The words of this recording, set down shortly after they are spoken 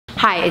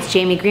Hi, it's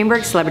Jamie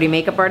Greenberg, celebrity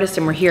makeup artist,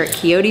 and we're here at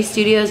Coyote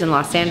Studios in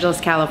Los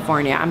Angeles,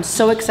 California. I'm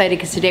so excited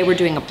because today we're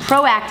doing a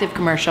Proactiv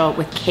commercial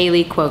with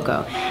Kaley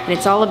Cuoco, and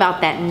it's all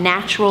about that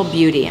natural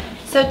beauty.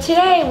 So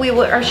today we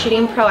are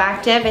shooting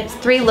Proactiv. It's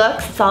 3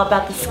 looks. It's all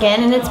about the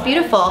skin and it's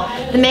beautiful.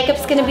 The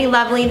makeup's gonna be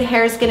lovely, the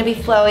hair is gonna be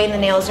flowy, and the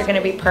nails are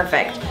gonna be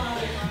perfect.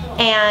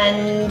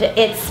 And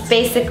it's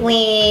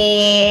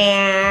basically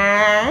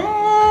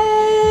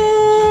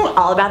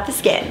all about the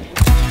skin.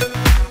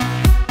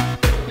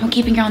 I'm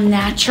keeping it all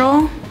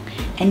natural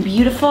and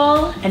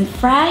beautiful and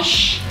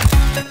fresh.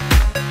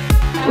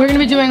 We're gonna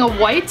be doing a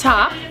white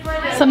top,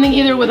 something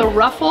either with a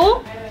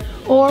ruffle,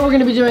 or we're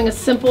gonna be doing a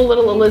simple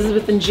little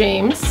Elizabeth and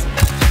James.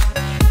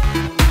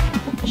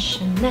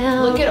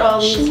 Chanel. Look at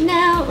all these.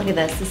 Chanel. Look at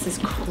this. This is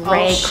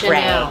cray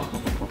Chanel.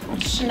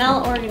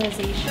 Chanel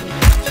organization.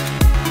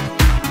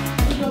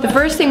 The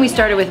first thing we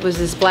started with was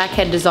this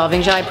blackhead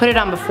dissolving gel. I put it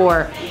on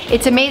before.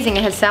 It's amazing.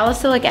 It has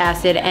salicylic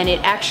acid, and it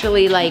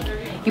actually, like,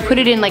 you put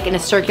it in like in a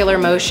circular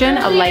motion,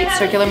 a light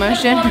circular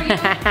motion,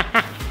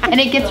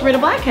 and it gets rid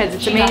of blackheads.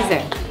 It's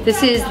amazing.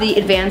 This is the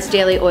Advanced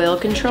Daily Oil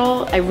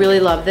Control. I really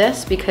love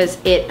this because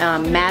it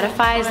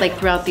mattifies like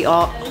throughout the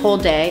whole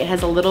day. It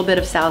has a little bit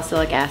of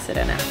salicylic acid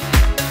in it.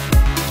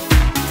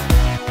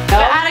 But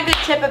I had a good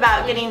tip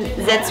about getting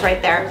zits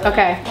right there.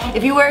 Okay.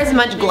 If you wear as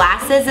much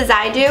glasses as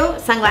I do,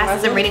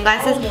 sunglasses and reading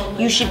glasses,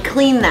 you should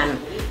clean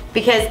them.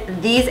 Because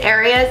these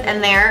areas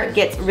and there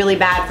gets really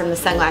bad from the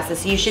sunglasses.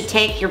 So you should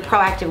take your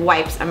Proactiv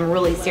wipes, I'm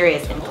really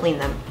serious, and clean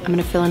them. I'm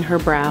gonna fill in her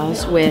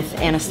brows with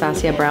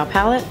Anastasia Brow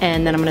Palette,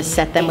 and then I'm gonna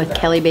set them with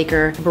Kelly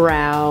Baker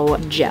Brow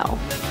Gel.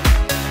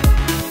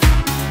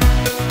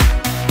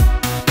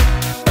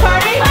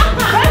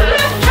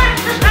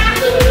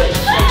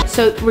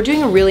 So we're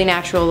doing a really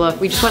natural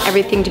look. We just want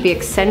everything to be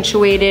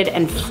accentuated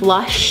and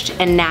flushed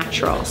and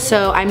natural.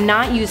 So I'm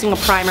not using a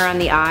primer on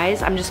the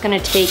eyes. I'm just gonna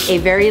take a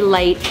very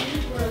light,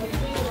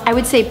 I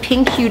would say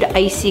pink hued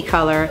icy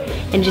color,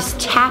 and just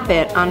tap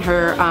it on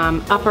her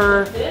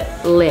upper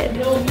lid.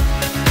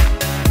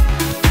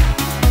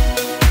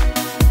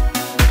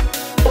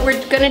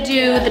 We're gonna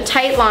do the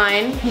tight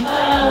line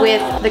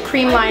with the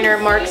cream liner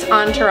Marc's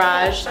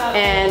Entourage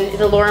and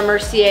the Laura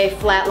Mercier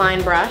flat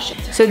line brush.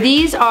 So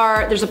these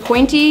are, there's a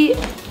pointy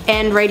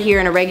end right here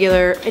and a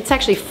regular, it's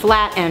actually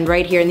flat end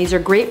right here, and these are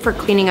great for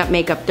cleaning up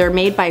makeup. They're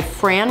made by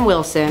Fran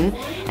Wilson,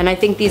 and I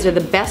think these are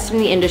the best in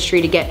the industry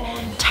to get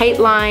tight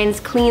lines,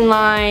 clean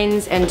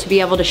lines, and to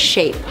be able to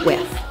shape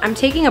with. I'm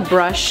taking a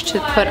brush to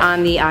put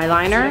on the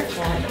eyeliner.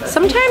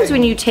 Sometimes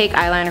when you take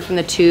eyeliner from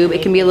the tube,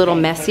 it can be a little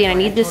messy, and I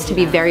need this to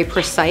be very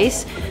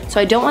precise. So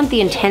I don't want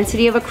the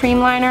intensity of a cream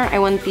liner, I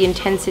want the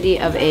intensity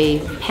of a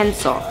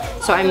pencil.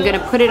 So I'm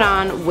gonna put it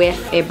on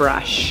with a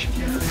brush.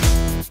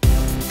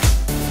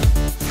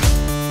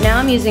 Now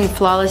I'm using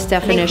Flawless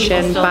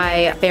Definition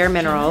by Bare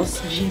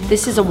Minerals.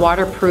 This is a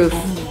waterproof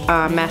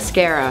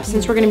mascara.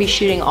 Since we're gonna be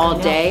shooting all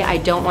day, I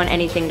don't want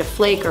anything to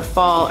flake or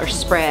fall or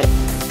spread.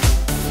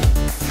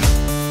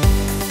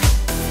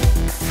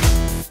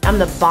 I'm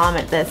the bomb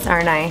at this,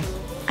 aren't I?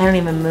 I don't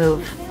even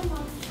move.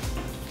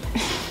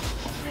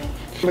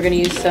 We're gonna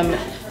use some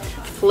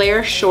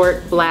Flare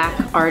Short Black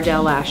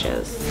Ardell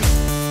lashes.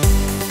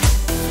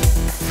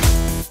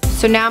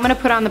 So now I'm gonna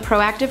put on the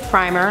Proactiv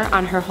primer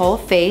on her whole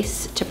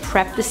face to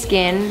prep the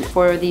skin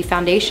for the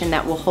foundation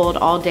that will hold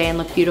all day and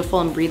look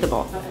beautiful and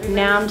breathable.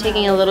 Now I'm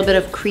taking a little bit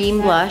of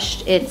cream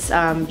blush. It's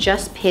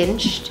just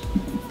pinched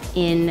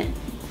in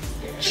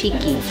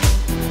Cheeky.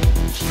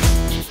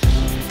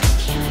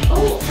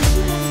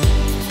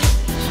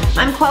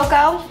 I'm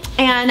Cuoco,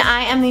 and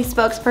I am the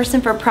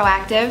spokesperson for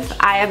Proactiv.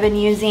 I have been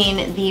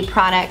using the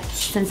product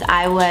since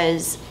I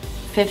was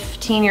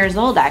 15 years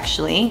old,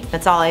 actually.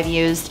 That's all I've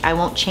used. I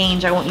won't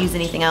change, I won't use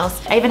anything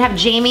else. I even have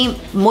Jamie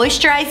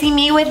moisturizing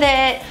me with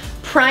it,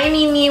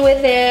 priming me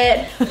with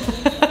it.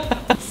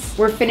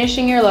 We're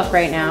finishing your look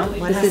right now.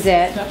 This is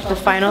it, the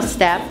final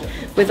step,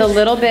 with a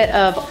little bit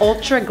of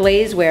Ultra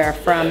Glazewear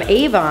from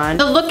Avon.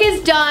 The look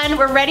is done,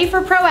 we're ready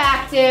for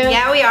Proactiv.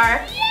 Yeah, we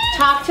are.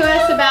 Talk to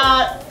us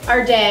about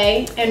our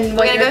day and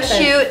what we're gonna go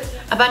shoot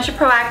a bunch of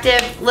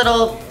Proactiv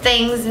little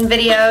things and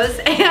videos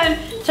and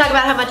talk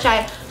about how much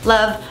I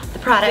love the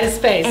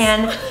product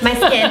and my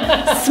skin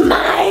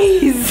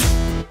smiles.